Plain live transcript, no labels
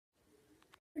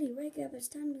Wake up, it's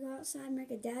time to go outside and make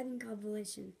a dabbing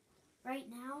compilation. Right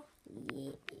now?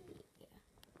 Yeah.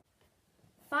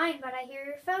 Fine, but I hear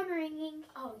your phone ringing.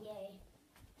 Oh, yay.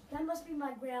 That must be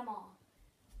my grandma.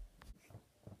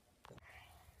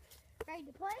 Ready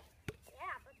to play?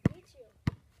 Yeah, but beat you.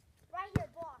 Right here,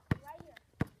 block. Right here.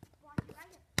 Block right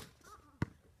here.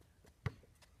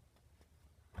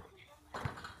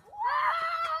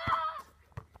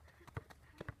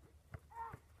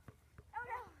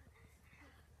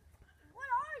 What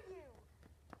are you?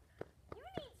 You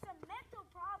need some mental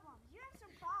problems. You have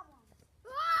some problems.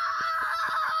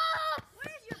 What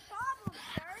is your problem,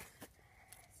 sir?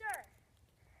 Sir.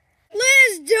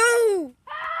 Liz, dude!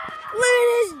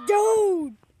 Liz,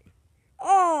 dude!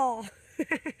 Oh!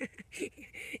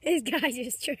 This guy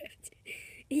just tripped.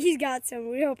 He's got some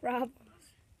real problems.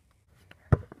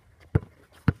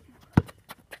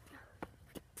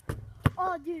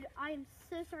 Oh, dude, I am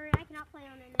so sorry. I cannot play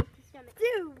on an empty stomach.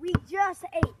 Dude, we just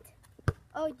ate.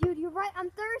 Oh, dude, you're right. I'm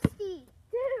thirsty.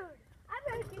 Dude, I'm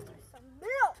gonna give you some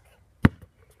milk.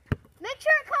 Make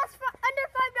sure it costs under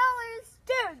 $5.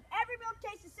 Dude, every milk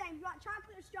tastes the same. You want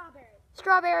chocolate or strawberry?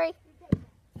 Strawberry.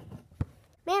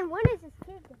 Man, when is this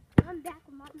kid going to come back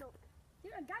with my milk?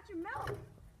 Dude, I got your milk.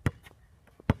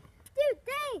 Dude,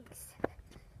 thanks.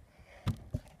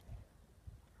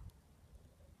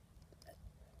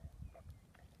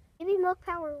 Maybe milk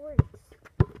power works.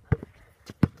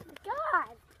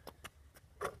 God.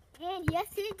 And yes,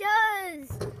 it does.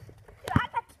 Dude, I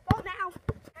got this ball now.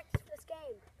 Practice this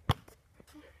game.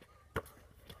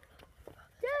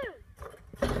 Dude,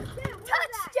 what is that?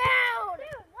 Touchdown!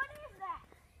 Dude, what is that?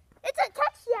 It's a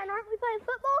touchdown. Aren't we playing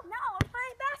football? No, I'm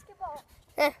playing basketball.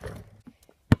 Eh.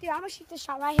 Dude, I'm gonna shoot this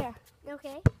shot right here.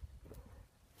 Okay.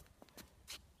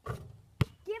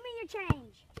 Give me your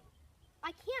change.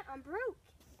 I can't. I'm broke.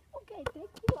 Okay, thank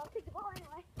you. I'll take the ball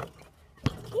anyway.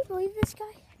 Can you believe this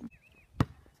guy?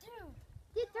 Dude,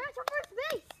 Dude, throw it to first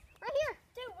base. Right here.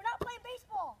 dude, we're not playing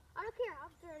baseball. I don't care.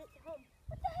 I'll throw it to home.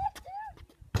 What the heck,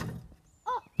 dude?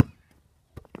 Oh.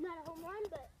 Not a home run,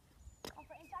 but. Oh,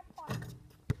 for inside the park.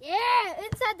 Yeah,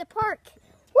 inside the park.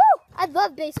 Woo! I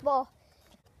love baseball.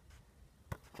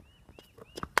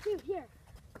 Dude, here.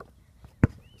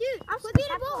 Dude, I'm being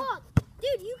a ball hog.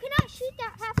 Dude, you cannot shoot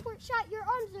that half-court shot. Your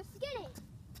arms are skinny.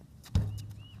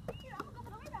 Dude, I'm gonna go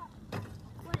for the rebound.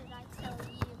 What did I tell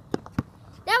you?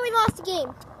 Now we lost the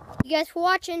game. You guys for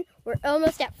watching. We're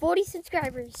almost at 40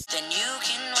 subscribers. Then you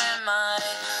can wear my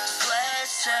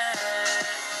sweatshirt,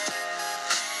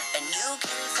 and you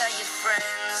can tell your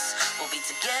friends we'll be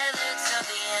together till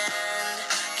the end.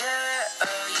 Girl,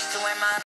 you can wear my